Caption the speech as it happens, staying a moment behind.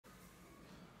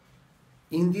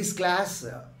In this class,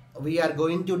 we are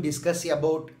going to discuss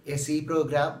about a C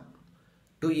program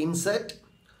to insert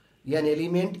an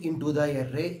element into the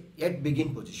array at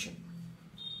begin position.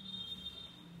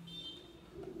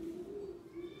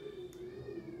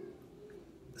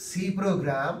 C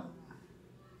program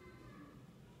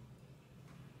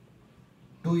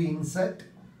to insert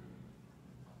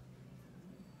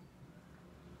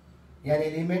an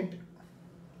element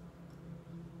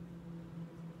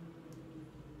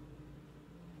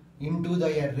into the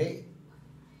array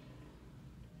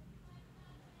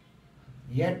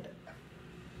at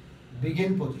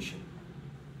begin position.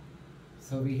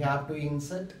 So we have to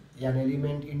insert an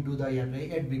element into the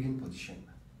array at begin position.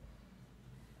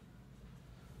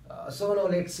 So now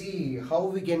let's see how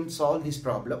we can solve this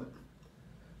problem.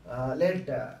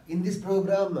 In this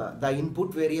program, the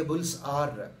input variables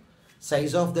are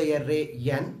size of the array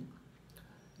n,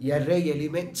 array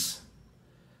elements,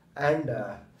 and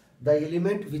the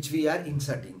element which we are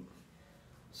inserting.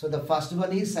 So the first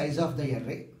one is size of the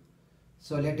array.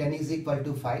 So let n is equal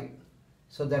to 5.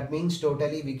 So that means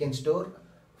totally we can store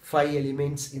 5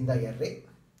 elements in the array.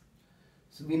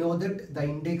 So we know that the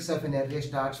index of an array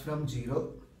starts from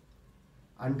 0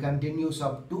 and continues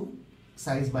up to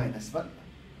size minus 1.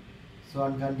 So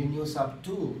and continues up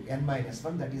to n minus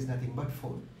 1, that is nothing but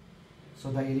 4.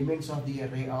 So the elements of the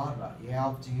array are a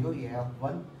of 0, a of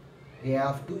 1, a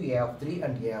of 2, a of 3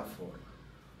 and a of 4.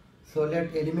 So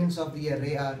let elements of the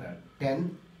array are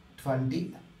 10,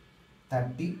 20,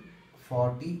 30,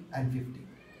 40 and 50.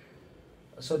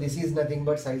 So this is nothing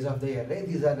but size of the array.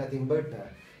 These are nothing but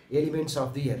elements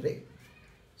of the array.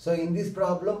 So in this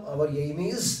problem, our aim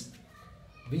is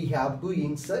we have to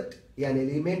insert an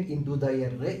element into the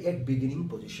array at beginning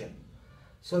position.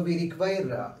 So we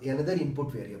require another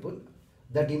input variable.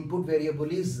 That input variable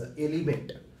is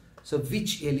element. So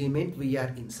which element we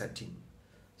are inserting?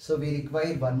 So we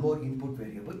require one more input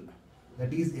variable,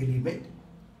 that is element.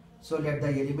 So let the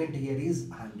element here is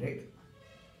 100.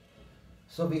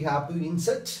 So we have to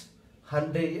insert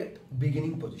 100 at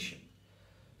beginning position.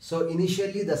 So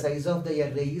initially the size of the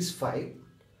array is 5.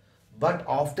 But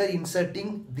after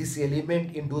inserting this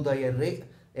element into the array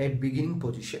at beginning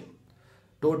position,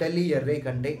 totally array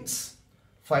contains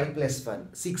 5 plus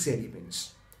 1, 6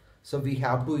 elements. So we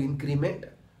have to increment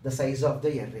the size of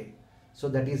the array. So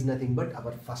that is nothing but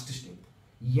our first step,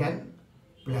 n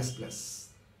plus plus,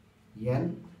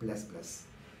 n plus plus.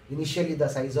 Initially the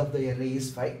size of the array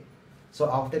is 5.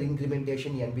 So after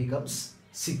incrementation n becomes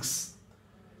 6.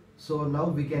 So now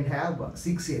we can have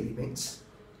 6 elements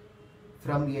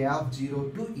from a of 0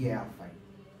 to a of 5.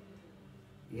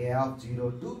 A of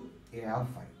 0 to a of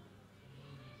 5.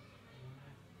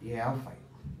 A of 5.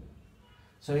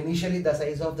 So initially the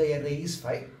size of the array is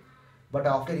 5. But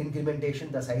after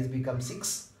incrementation the size becomes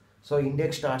 6. So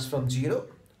index starts from 0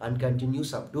 and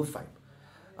continues up to 5.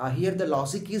 Here the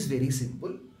logic is very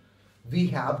simple. We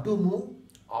have to move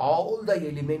all the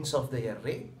elements of the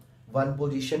array one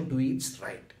position to its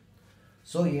right.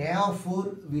 So a of 4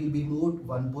 will be moved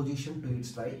one position to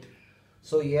its right.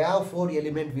 So a of 4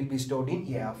 element will be stored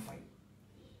in a of 5,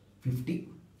 50.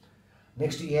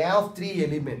 Next a of 3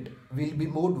 element will be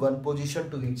moved one position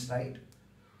to its right.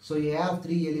 So a of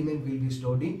 3 element will be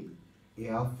stored in a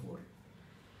of 4.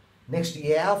 Next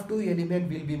a of 2 element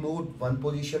will be moved one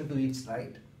position to its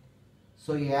right.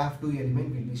 So a of 2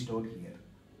 element will be stored here.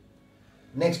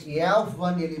 Next a of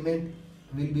 1 element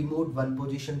will be moved one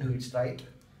position to its right.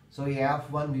 So a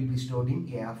of 1 will be stored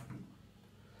in a of 2.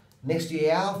 Next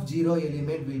a of 0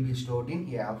 element will be stored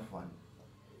in a of 1.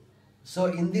 So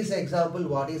in this example,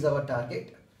 what is our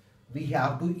target? We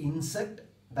have to insert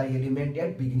the element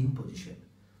at beginning position.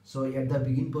 So at the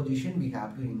begin position we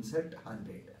have to insert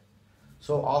 100.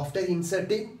 So after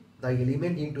inserting the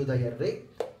element into the array,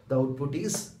 the output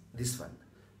is this one.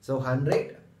 So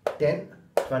 100, 10,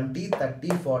 20, 30,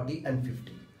 40 and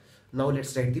 50. Now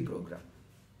let's write the program.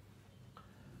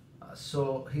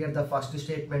 So here the first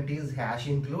statement is hash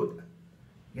include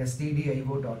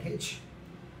stdio.h.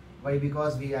 Why?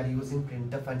 Because we are using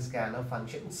printf and scanf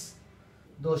functions.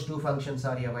 Those two functions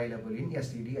are available in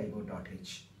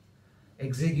stdio.h.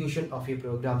 Execution of a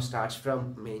program starts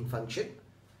from main function.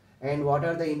 And what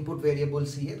are the input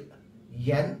variables here?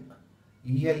 N,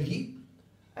 ele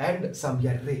and some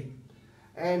array.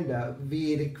 And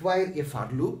we require a for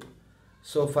loop.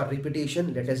 So for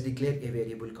repetition, let us declare a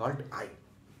variable called I.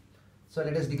 So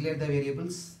let us declare the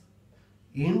variables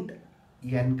int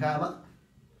n comma.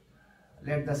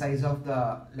 Let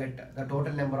the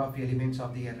total number of elements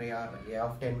of the array are a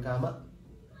of 10 comma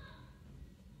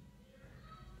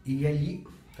ele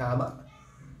comma.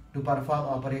 To perform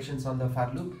operations on the for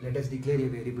loop, let us declare a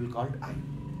variable called I.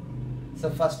 So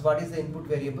first, what is the input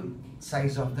variable?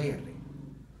 Size of the array.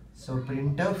 So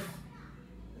printf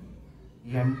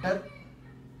enter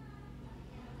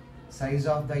size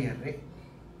of the array.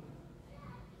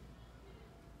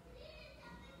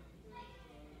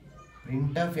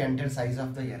 Printf enter size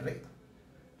of the array.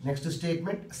 Next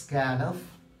statement, scanf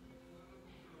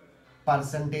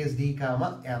 %d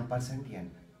comma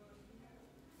 %n.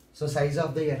 So size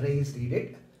of the array is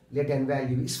read. Let n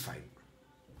value is 5.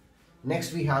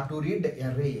 Next we have to read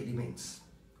array elements.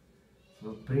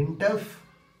 So printf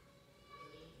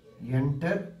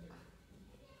enter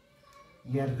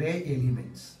array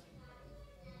elements.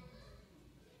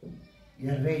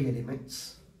 Array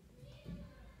elements.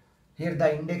 Here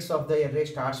the index of the array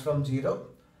starts from 0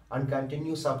 and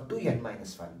continues up to n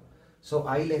minus 1. So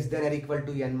I less than or equal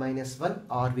to n minus 1,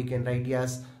 or we can write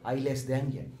as I less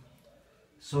than n.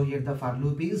 So here the for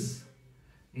loop is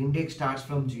index starts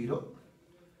from 0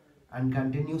 and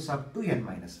continues up to n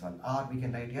minus 1, or we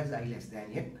can write as I less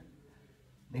than n.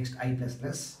 Next I plus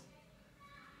plus.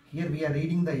 Here we are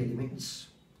reading the elements.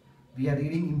 We are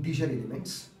reading integer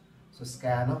elements. So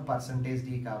scan of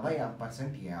 %d comma %a of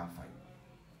 5.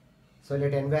 So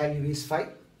let n value is 5.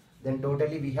 Then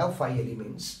totally we have 5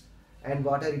 elements. And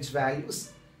what are its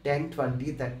values? 10,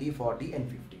 20, 30, 40 and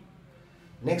 50.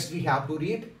 Next we have to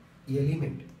read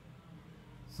element.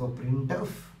 So printf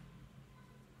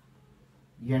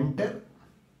enter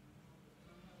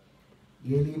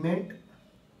element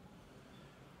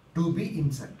to be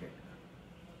inserted.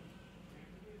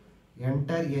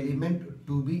 Enter element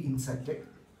to be inserted.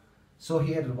 So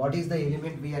here what is the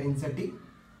element we are inserting?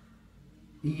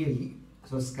 ELE.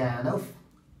 So scan of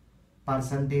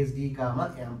 %d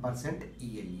comma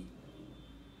 %ELE.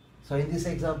 So in this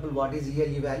example, what is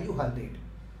ELE value? 100.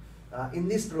 In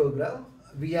this program,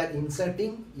 we are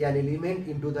inserting an element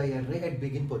into the array at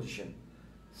begin position.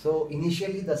 So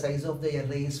initially the size of the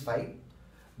array is 5,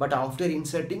 but after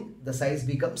inserting the size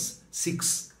becomes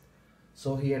 6.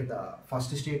 So here the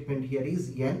first statement here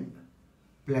is n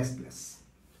plus plus.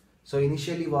 So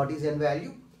initially what is n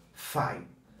value? 5.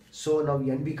 So now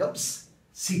n becomes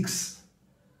 6.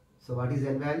 So what is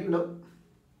n value now?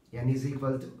 N is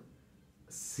equal to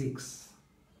 6.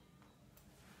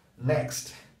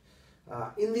 Next,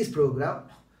 in this program,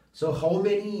 so how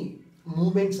many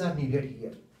movements are needed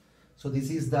here? So this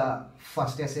is the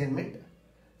first assignment,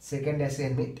 second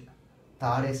assignment,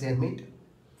 third assignment,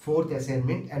 fourth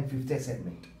assignment and fifth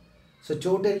assignment. So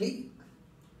totally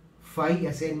 5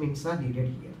 assignments are needed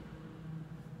here.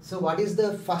 So what is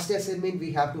the first assignment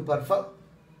we have to perform?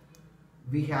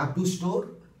 We have to store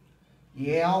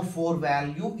a of 4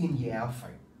 value in a of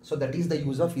 5. So that is the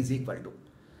use of is equal to.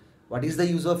 What is the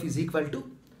use of is equal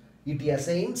to? It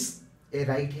assigns a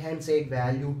right hand side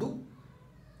value to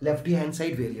left hand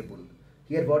side variable.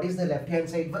 Here what is the left hand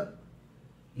side one?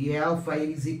 A of 5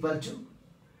 is equal to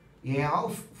a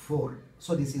of 4.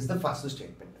 So this is the first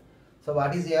statement. So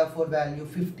what is a of 4 value?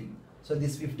 50. So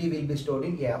this 50 will be stored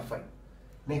in a of 5.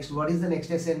 Next, what is the next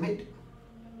assignment?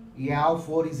 A of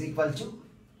 4 is equal to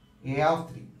a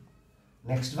of 3.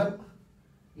 Next one,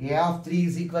 a of 3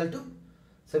 is equal to,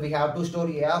 so we have to store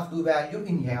a of 2 value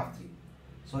in a of 3.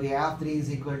 So a of 3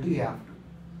 is equal to a of 2.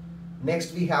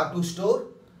 Next we have to store,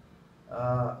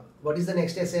 what is the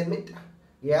next assignment?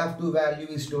 A of 2 value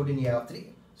is stored in a of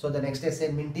 3. So the next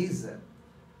assignment is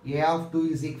a of 2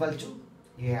 is equal to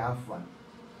a of 1.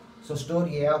 So store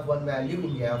a of 1 value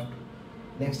in a of 2.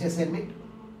 Next assignment,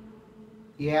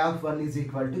 a of 1 is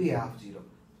equal to a of 0.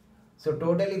 So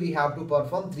totally we have to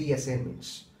perform 3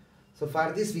 assignments. So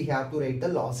for this we have to write the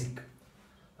logic.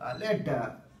 Let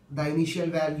the initial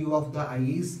value of the I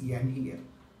is n here.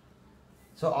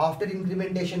 So after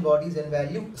incrementation, what is n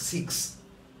value? 6.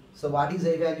 So what is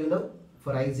I value now?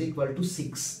 For I is equal to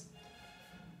 6.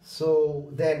 So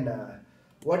then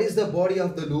what is the body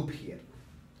of the loop here?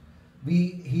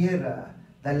 We here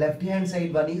the left hand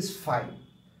side one is 5,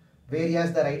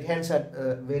 whereas the right hand side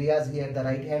here the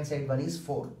right hand side one is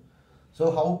 4. So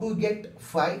how to get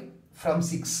 5 from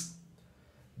 6?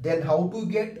 Then how to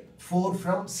get 4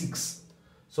 from 6?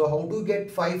 So how to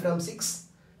get 5 from 6?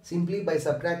 Simply by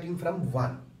subtracting from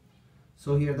 1.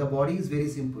 So here the body is very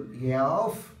simple. A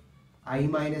of I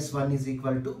minus 1 is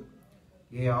equal to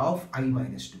A of I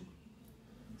minus 2.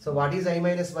 So what is I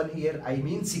minus 1 here? I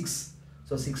means 6.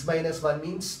 So 6 minus 1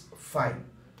 means 5.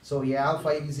 So A of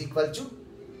 5 is equal to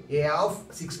A of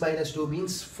 6 minus 2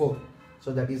 means 4.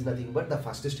 So that is nothing but the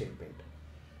first statement.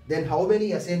 Then how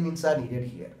many assignments are needed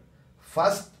here?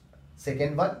 First,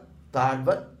 second one, third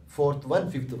one, fourth one,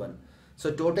 fifth one.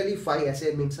 So totally 5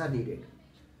 assignments are needed.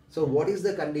 So what is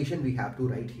the condition we have to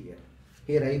write here?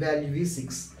 Here I value is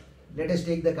 6. Let us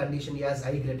take the condition as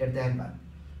I greater than 1.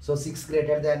 So 6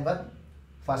 greater than 1,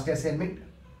 first assignment,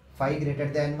 5 greater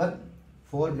than 1,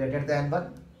 4 greater than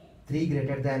 1, 3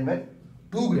 greater than 1,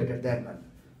 2 greater than 1.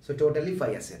 So totally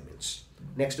 5 assignments.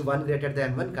 Next, 1 greater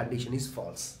than 1, condition is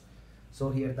false. So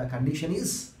here the condition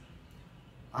is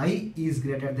I is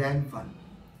greater than 1.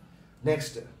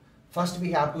 Next, first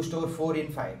we have to store 4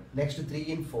 in 5, next 3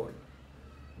 in 4,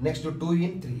 next 2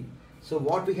 in 3. So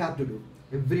what we have to do?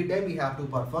 Every time we have to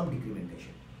perform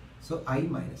decrementation. So I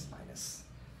minus minus.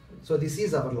 So this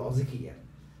is our logic here.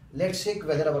 Let's check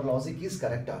whether our logic is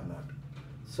correct or not.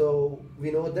 So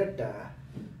we know that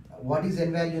what is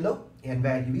n value now? N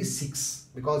value is 6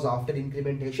 because after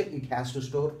incrementation it has to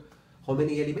store how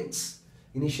many elements?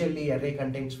 Initially array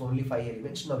contains only 5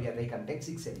 elements, now array contains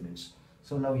 6 elements.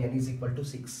 So now n is equal to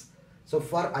 6. So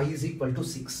for I is equal to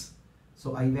 6.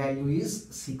 So I value is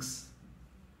 6.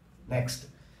 Next,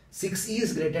 6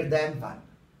 is greater than 1.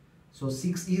 So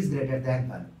 6 is greater than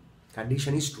 1.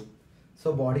 Condition is true.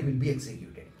 So body will be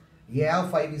executed. A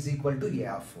of 5 is equal to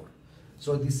A of 4.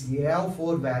 So this A of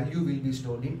 4 value will be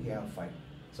stored in A of 5.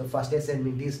 So first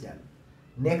assignment is done.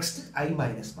 Next, I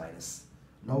minus minus.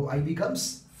 Now I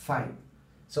becomes 5.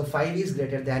 So 5 is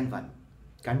greater than 1.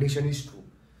 Condition is true.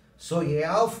 So A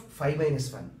of 5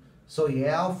 minus 1. So A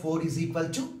of 4 is equal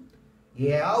to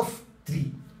A of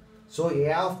 3. So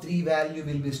A of 3 value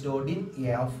will be stored in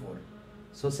A of 4.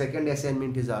 So second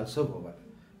assignment is also over.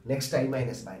 Next, I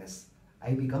minus minus.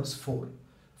 I becomes 4.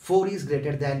 4 is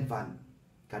greater than 1.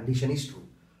 Condition is true.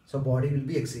 So body will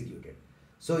be executed.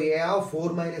 So A of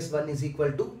 4 minus 1 is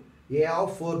equal to A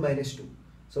of 4 minus 2.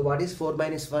 So what is 4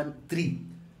 minus 1? 3.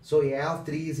 So A of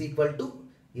 3 is equal to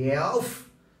A of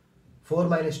 4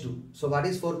 minus 2. So what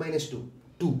is 4 minus 2?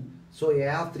 2. So A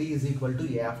of 3 is equal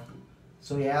to A of 2.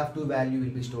 So A of 2 value will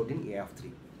be stored in A of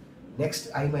 3. Next,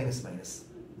 I minus minus.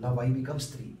 Now I becomes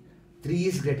 3. 3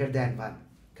 is greater than 1.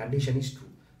 Condition is true.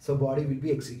 So body will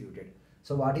be executed.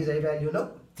 So what is I value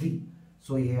now? 3.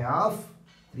 So A of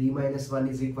 3 minus 1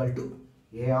 is equal to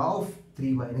A of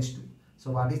 3 minus 2.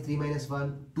 So what is 3 minus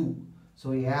 1? 2.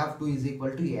 So A of 2 is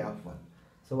equal to A of 1.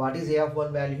 So what is A of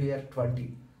 1 value here?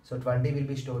 20. So 20 will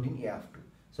be stored in A of 2.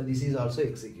 So this is also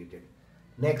executed.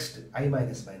 Next, I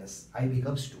minus minus. I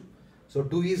becomes 2. So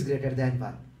 2 is greater than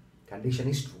 1. Condition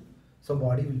is true. So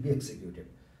body will be executed.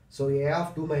 So A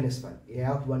of 2 minus 1. A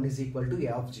of 1 is equal to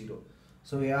A of 0.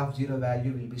 So A of 0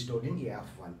 value will be stored in A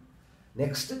of 1.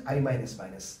 Next, I minus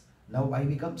minus. Now I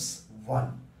becomes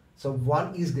 1. So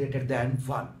 1 is greater than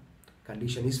 1.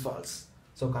 Condition is false.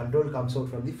 So control comes out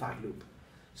from the for loop.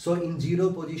 So in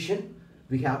 0 position,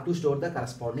 we have to store the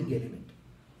corresponding element.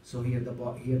 So here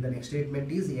the next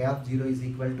statement is A of 0 is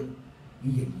equal to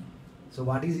ELE. So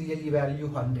what is ELE value?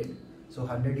 100. So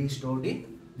 100 is stored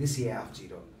in this A of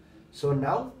 0. So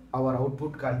now our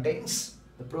output contains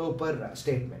the proper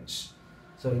statements.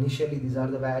 So initially these are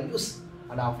the values,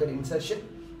 and after insertion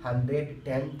 100,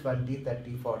 10, 20,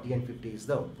 30, 40 and 50 is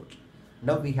the output.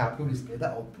 Now we have to display the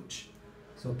output.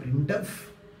 So printf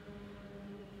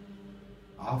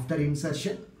after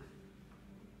insertion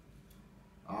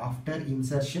array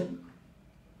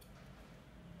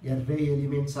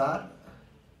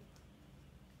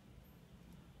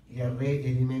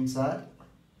elements are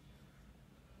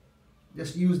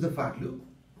just use the for loop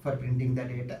for printing the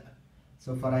data.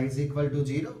 So for I is equal to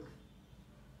 0,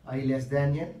 I less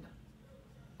than n,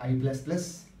 I plus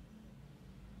plus.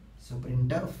 So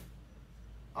printf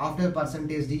after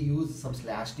percentage %d use some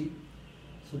 /t.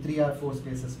 So 3 or 4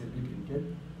 spaces will be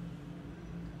printed.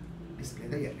 Display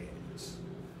the array elements.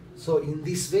 So in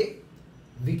this way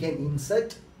we can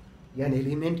insert an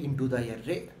element into the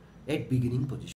array at beginning position.